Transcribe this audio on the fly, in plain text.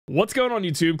What's going on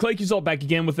YouTube? Claic Yuzolt back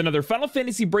again with another Final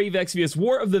Fantasy Brave Exvius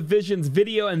War of the Visions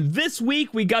video, and this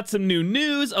week we got some new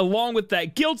news along with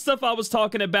that guild stuff I was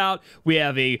talking about. We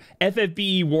have a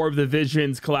FFBE War of the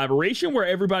Visions collaboration where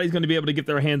everybody's going to be able to get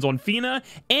their hands on Fina,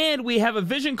 and we have a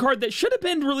vision card that should have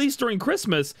been released during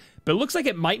Christmas, but it looks like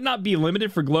it might not be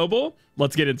limited for global.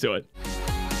 Let's get into it.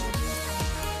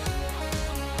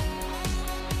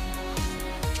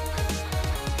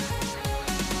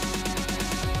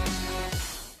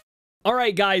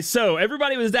 Alright guys, so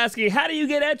everybody was asking, how do you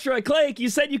get Etre? Claic, you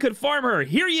said you could farm her.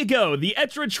 Here you go. The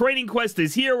Etre training quest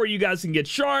is here where you guys can get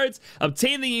shards,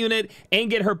 obtain the unit, and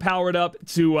get her powered up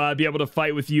to be able to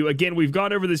fight with you. Again, we've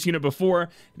gone over this unit before.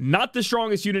 Not the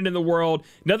strongest unit in the world.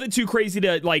 Nothing too crazy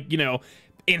to, like, you know,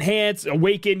 enhance,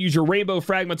 awaken, use your rainbow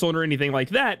fragments on or anything like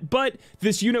that, but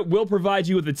this unit will provide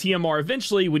you with a TMR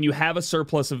eventually when you have a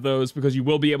surplus of those, because you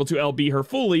will be able to LB her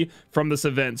fully from this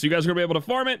event. So you guys are gonna be able to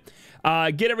farm it,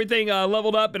 get everything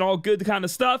leveled up and all good kind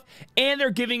of stuff, and they're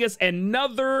giving us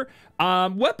another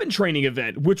weapon training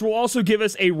event, which will also give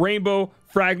us a rainbow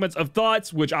fragments of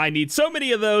thoughts, which I need so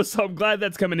many of those, so I'm glad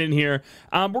that's coming in here.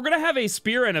 We're gonna have a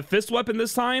spear and a fist weapon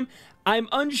this time. I'm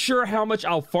unsure how much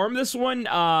I'll farm this one.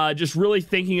 Just really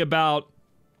thinking about,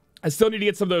 I still need to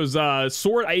get some of those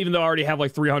sword, even though I already have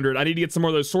like 300. I need to get some more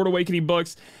of those sword awakening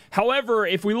books. However,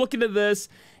 if we look into this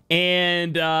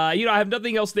and you know, I have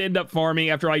nothing else to end up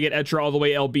farming after I get Etre all the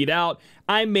way LB'd out,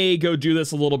 I may go do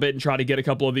this a little bit and try to get a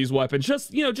couple of these weapons,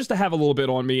 just, you know, just to have a little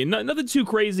bit on me. Nothing too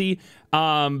crazy,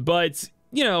 but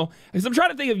you know, because I'm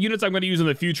trying to think of units I'm going to use in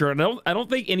the future, and I don't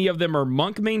think any of them are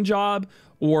monk main job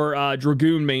or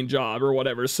dragoon main job or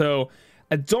whatever. So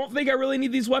I don't think I really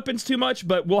need these weapons too much,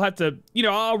 but we'll have to, you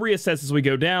know, I'll reassess as we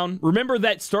go down. Remember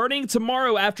that starting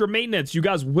tomorrow after maintenance, you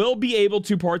guys will be able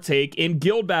to partake in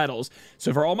guild battles.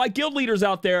 So for all my guild leaders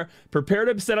out there, prepare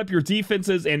to set up your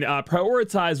defenses and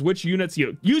prioritize which units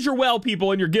you use your well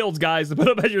people in your guilds, guys, to put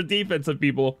up as your defensive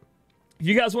people. If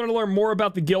you guys want to learn more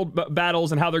about the guild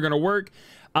battles and how they're going to work,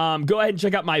 go ahead and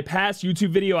check out my past YouTube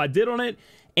video I did on it.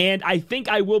 And I think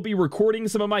I will be recording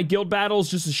some of my guild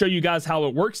battles just to show you guys how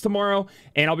it works tomorrow.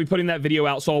 And I'll be putting that video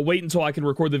out. So I'll wait until I can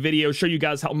record the video, show you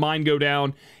guys how mine go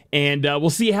down. And we'll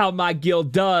see how my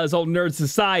guild does, Old Nerd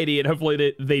Society, and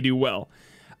hopefully they do well.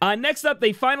 Next up,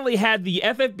 they finally had the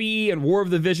FFBE and War of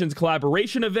the Visions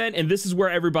collaboration event, and this is where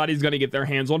everybody's going to get their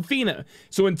hands on Fina.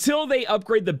 So until they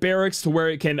upgrade the barracks to where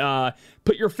it can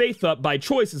put your faith up by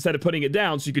choice instead of putting it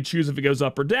down, so you could choose if it goes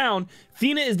up or down,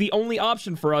 Fina is the only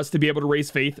option for us to be able to raise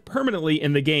faith permanently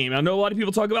in the game. I know a lot of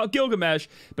people talk about Gilgamesh,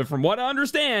 but from what I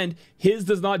understand, his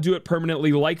does not do it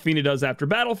permanently like Fina does after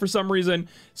battle for some reason,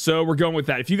 so we're going with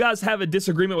that. If you guys have a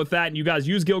disagreement with that and you guys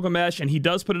use Gilgamesh and he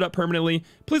does put it up permanently,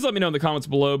 please let me know in the comments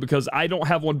below, because I don't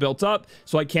have one built up,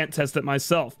 so I can't test it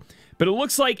myself. But it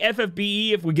looks like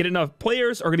FFBE, if we get enough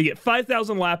players, are going to get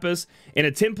 5,000 Lapis and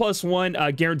a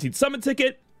 10+1 guaranteed summon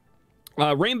ticket,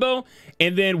 rainbow,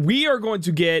 and then we are going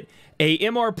to get a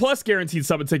MR plus guaranteed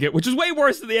summon ticket, which is way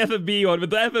worse than the FFBE one, but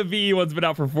the FFBE one's been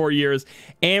out for 4 years,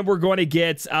 and we're going to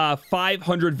get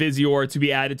 500 Visior to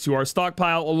be added to our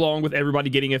stockpile, along with everybody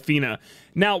getting a Fina.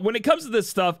 Now, when it comes to this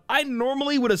stuff, I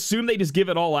normally would assume they just give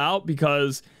it all out,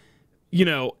 because you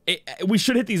know, we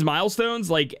should hit these milestones.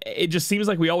 Like, it just seems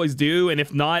like we always do, and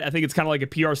if not, I think it's kind of like a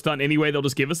PR stunt anyway. They'll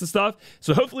just give us the stuff.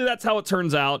 So hopefully that's how it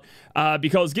turns out,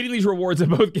 because getting these rewards in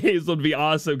both games would be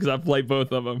awesome, because I've played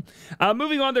both of them.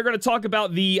 Moving on, they're going to talk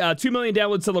about the 2 million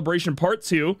download celebration part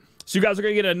 2. So you guys are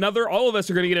going to get another, all of us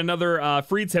are going to get another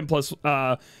free 10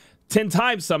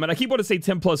 times summon. I keep wanting to say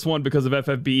 10+1 because of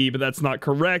FFBE, but that's not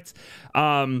correct.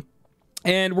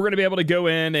 And we're going to be able to go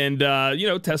in and, you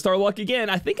know, test our luck again.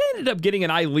 I think I ended up getting an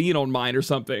Eileen on mine or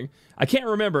something. I can't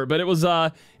remember, but it was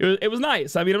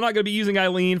nice. I mean, I'm not going to be using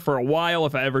Eileen for a while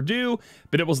if I ever do,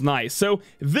 but it was nice. So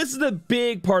this is the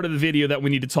big part of the video that we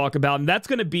need to talk about, and that's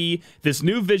going to be this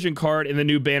new vision card and the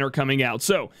new banner coming out.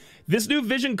 So this new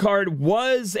vision card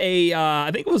was a,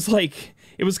 I think it was like,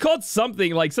 it was called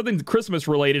something Christmas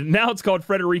related. Now it's called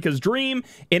Frederika's Dream,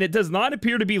 and it does not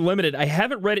appear to be limited. I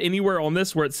haven't read anywhere on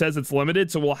this where it says it's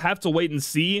limited, so we'll have to wait and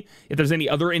see if there's any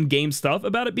other in-game stuff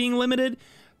about it being limited.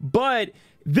 But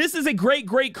this is a great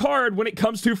card when it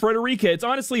comes to Frederika. It's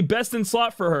honestly best in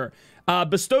slot for her.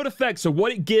 Bestowed effect, so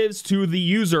what it gives to the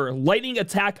user, lightning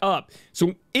attack up.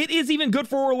 So it is even good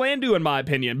for Orlando in my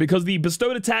opinion, because the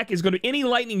bestowed attack is going to, any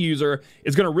lightning user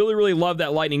is going to really love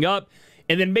that lightning up.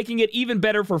 And then making it even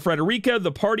better for Frederika,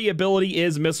 the party ability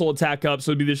is missile attack up,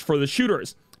 so it'd be this for the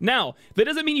shooters. Now, that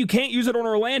doesn't mean you can't use it on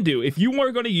Orlando. If you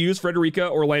are going to use Frederika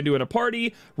Orlando in a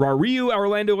party, Raryu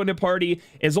Orlando in a party,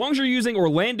 as long as you're using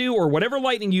Orlando or whatever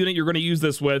lightning unit you're going to use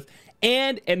this with,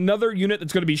 and another unit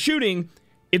that's going to be shooting,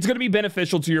 it's going to be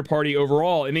beneficial to your party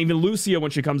overall. And even Lucia,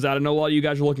 when she comes out, I know a lot of you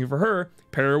guys are looking for her.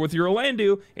 Pair her with your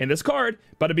Orlando and this card.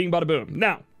 Bada bing, bada boom.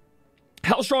 Now,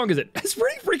 how strong is it? It's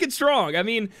pretty freaking strong. I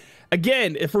mean,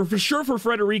 again, for sure for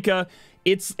Frederika,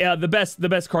 it's the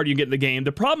best card you can get in the game.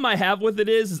 The problem I have with it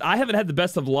is I haven't had the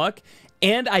best of luck,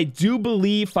 and I do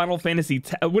believe Final Fantasy,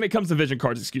 when it comes to Vision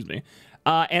cards, excuse me,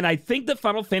 and I think that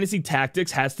Final Fantasy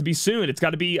Tactics has to be soon. It's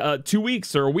got to be 2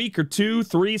 weeks or a week or 2,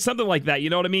 3, something like that. You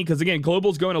know what I mean? Because again,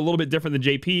 Global's going a little bit different than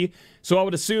JP, so I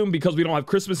would assume because we don't have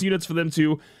Christmas units for them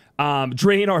to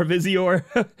drain our Visior,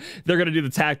 they're going to do the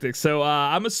Tactics. So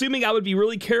I'm assuming I would be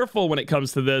really careful when it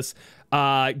comes to this,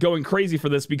 going crazy for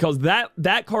this, because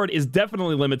that card is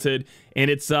definitely limited, and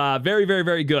it's very, very,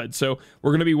 very good. So we're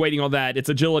going to be waiting on that. It's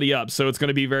agility up, so it's going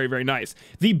to be very, very nice.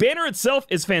 The banner itself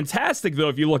is fantastic, though,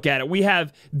 if you look at it. We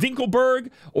have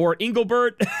Dinkelberg, or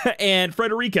Engelbert, and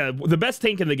Frederika, the best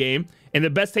tank in the game, and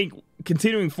the best tank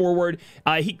continuing forward.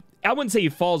 I wouldn't say he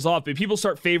falls off, but people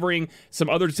start favoring some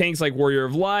other tanks like Warrior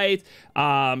of Light,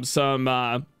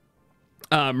 some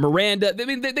Miranda. I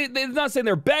mean, they're not saying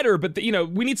they're better, but you know,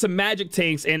 we need some magic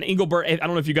tanks. And Engelbert, I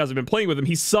don't know if you guys have been playing with him,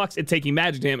 he sucks at taking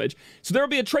magic damage. So there will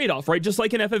be a trade-off, right? Just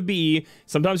like in FFBE,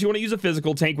 sometimes you want to use a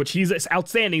physical tank, which he's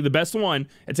outstanding, the best one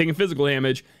at taking physical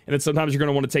damage, and then sometimes you're going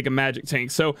to want to take a magic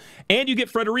tank. So, and you get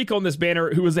Frederika on this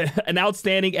banner, who is an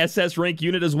outstanding SS rank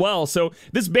unit as well. So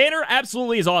this banner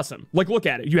absolutely is awesome. Like, look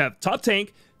at it. You have top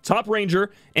tank, top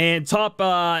ranger, and top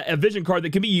a vision card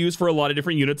that can be used for a lot of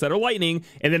different units that are lightning,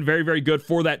 and then very, very good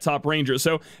for that top ranger.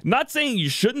 So not saying you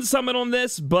shouldn't summon on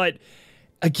this, but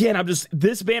again,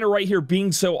 this banner right here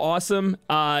being so awesome,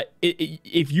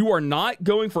 if you are not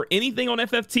going for anything on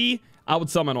FFT, I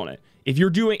would summon on it. If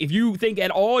you think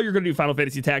at all you're going to do Final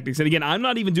Fantasy Tactics, and again, I'm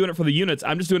not even doing it for the units,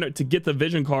 I'm just doing it to get the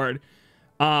vision card,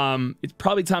 it's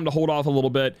probably time to hold off a little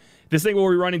bit. This thing will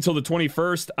be running until the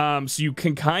 21st, so you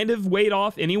can kind of wait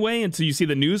off anyway until you see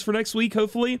the news for next week,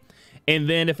 hopefully. And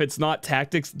then if it's not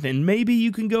Tactics, then maybe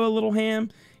you can go a little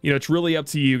ham. You know, it's really up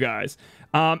to you guys.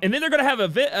 And then they're going to have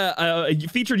a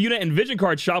featured unit and vision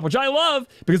card shop, which I love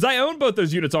because I own both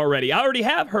those units already. I already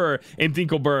have her in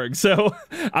Dinkelberg, so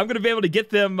I'm going to be able to get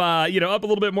them, you know, up a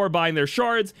little bit more buying their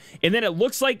shards. And then it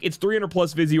looks like it's 300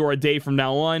 plus Visior a day from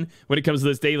now on when it comes to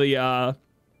this daily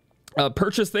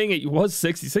purchase thing. It was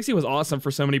 60. 60 was awesome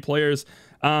for so many players,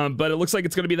 but it looks like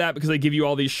it's going to be that because they give you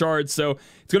all these shards. So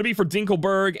it's going to be for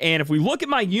Dinkelberg, and if we look at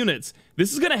my units,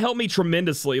 this is going to help me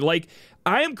tremendously. Like,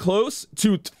 I am close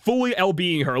to fully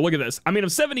LBing her. Look at this. I mean, I'm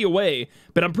 70 away,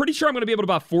 but I'm pretty sure I'm going to be able to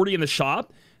buy 40 in the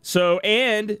shop. So,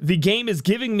 and the game is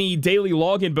giving me daily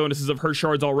login bonuses of her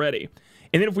shards already.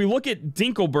 And then if we look at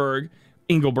Dinkelberg,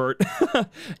 Engelbert,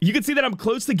 you can see that I'm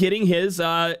close to getting his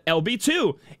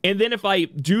LB2. And then if I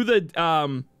do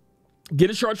the get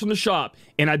a shards from the shop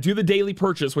and I do the daily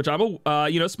purchase, which I'm a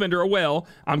you know, spender, a whale,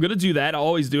 I'm gonna do that. I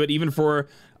always do it, even for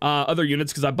other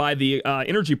units, because I buy the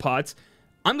energy pots.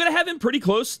 I'm gonna have him pretty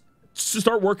close to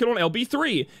start working on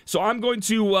LB3. So I'm going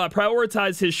to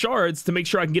prioritize his shards to make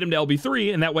sure I can get him to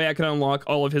LB3, and that way I can unlock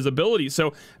all of his abilities.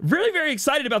 So very, very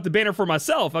excited about the banner for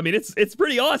myself. I mean, it's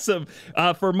pretty awesome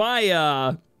for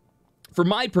my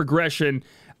progression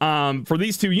for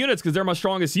these two units, because they're my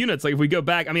strongest units. Like, if we go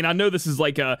back, I mean, I know this is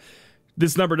like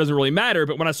this number doesn't really matter,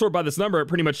 but when I sort by this number, it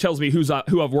pretty much tells me who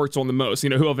I've worked on the most, you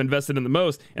know, who I've invested in the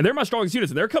most, and they're my strongest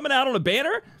units, and they're coming out on a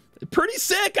banner. Pretty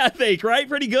sick, I think, right?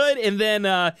 Pretty good. And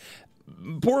then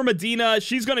poor Medina,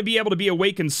 she's going to be able to be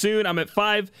awakened soon. I'm at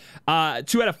 5, 2 out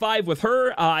of 5 with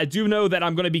her. I do know that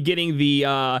I'm going to be getting the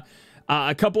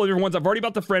a couple of different ones. I've already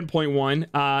bought the friend point one,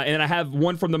 and I have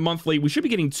one from the monthly. We should be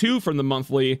getting 2 from the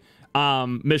monthly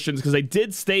missions, because they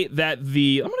did state that I'm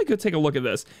going to go take a look at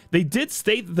this. They did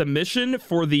state that the mission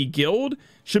for the guild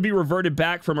should be reverted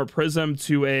back from a prism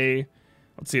to a,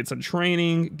 let's see, it's a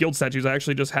training. Guild statues, I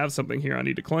actually just have something here I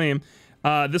need to claim.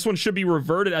 This one should be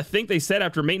reverted. I think they said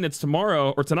after maintenance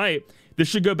tomorrow or tonight, this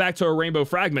should go back to a rainbow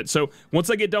fragment. So once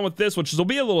I get done with this, which will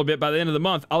be a little bit by the end of the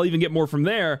month, I'll even get more from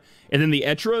there. And then the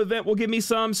Etre event will give me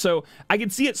some. So I can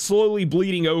see it slowly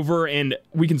bleeding over, and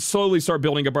we can slowly start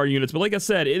building up our units. But like I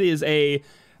said, it is a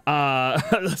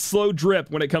slow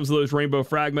drip when it comes to those rainbow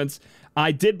fragments.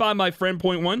 I did buy my friend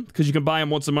point one, because you can buy them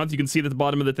once a month. You can see at the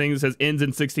bottom of the thing that says ends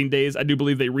in 16 days. I do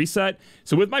believe they reset.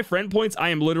 So with my friend points, I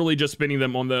am literally just spending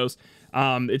them on those.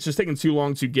 It's just taking too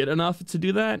long to get enough to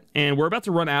do that, and we're about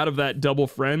to run out of that double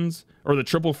friends or the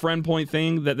triple friend point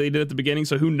thing that they did at the beginning,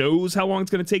 so who knows how long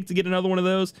it's going to take to get another one of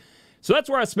those. So that's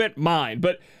where I spent mine.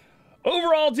 But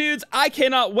overall, dudes, I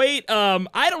cannot wait.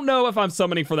 I don't know if I'm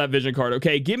summoning for that vision card.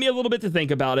 Okay, give me a little bit to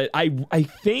think about it. I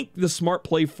think the smart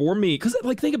play for me, because,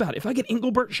 like, think about it, if I get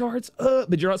Engelbert shards,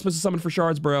 but you're not supposed to summon for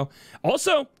shards, bro.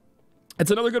 Also, That's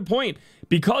another good point.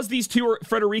 Because these two, are,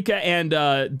 Frederika and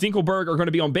Dinkelberg, are going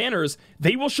to be on banners,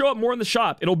 they will show up more in the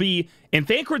shop. It'll be, and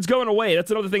Thancred's going away. That's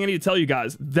another thing I need to tell you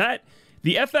guys. That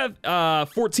the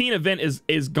FF14 event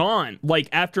is gone, like,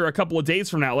 after a couple of days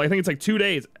from now. Like, I think it's like 2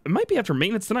 days. It might be after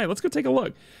maintenance tonight. Let's go take a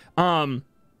look.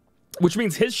 Which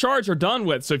means his shards are done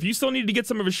with. So if you still need to get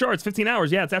some of his shards, 15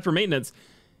 hours, yeah, it's after maintenance.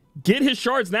 Get his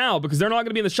shards now, because they're not going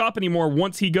to be in the shop anymore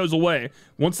once he goes away.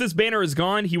 Once this banner is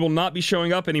gone, he will not be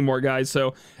showing up anymore, guys.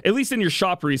 So at least in your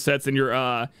shop resets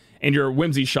and your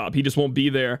Whimsy shop, he just won't be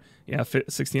there. Yeah,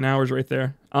 16 hours right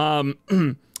there.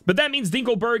 But that means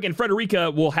Dinkelberg and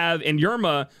Frederika will have, and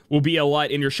Yerma will be a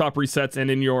lot in your shop resets and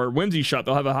in your Whimsy shop.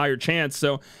 They'll have a higher chance.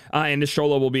 So and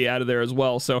Nishola will be out of there as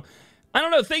well. So I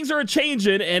don't know, things are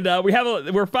changing, and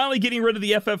we're finally getting rid of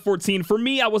the FF14. For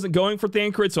me, I wasn't going for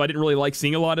Thancred, so I didn't really like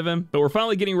seeing a lot of him, but we're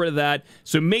finally getting rid of that.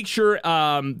 So make sure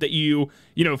that you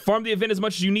farm the event as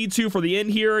much as you need to for the end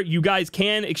here. You guys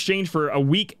can exchange for a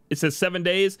week. It says 7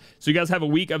 days, so you guys have a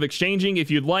week of exchanging if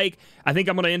you'd like. I think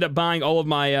I'm going to end up buying all of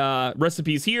my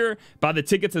recipes here, buy the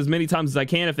tickets as many times as I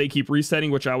can if they keep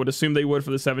resetting, which I would assume they would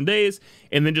for the 7 days,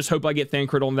 and then just hope I get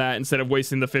Thancred on that instead of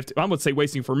wasting the 50. I would say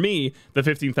wasting for me the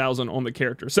 15,000 on the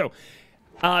character. So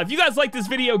if you guys like this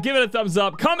video, give it a thumbs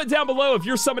up. Comment down below if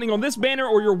you're summoning on this banner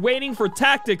or you're waiting for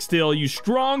tactics still. You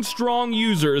strong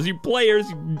users, you players,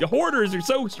 you hoarders, you're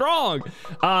so strong.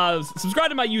 Subscribe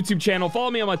to my YouTube channel. Follow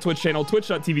me on my Twitch channel,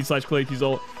 twitch.tv/Claic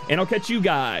Yuzolt, and I'll catch you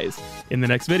guys in the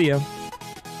next video.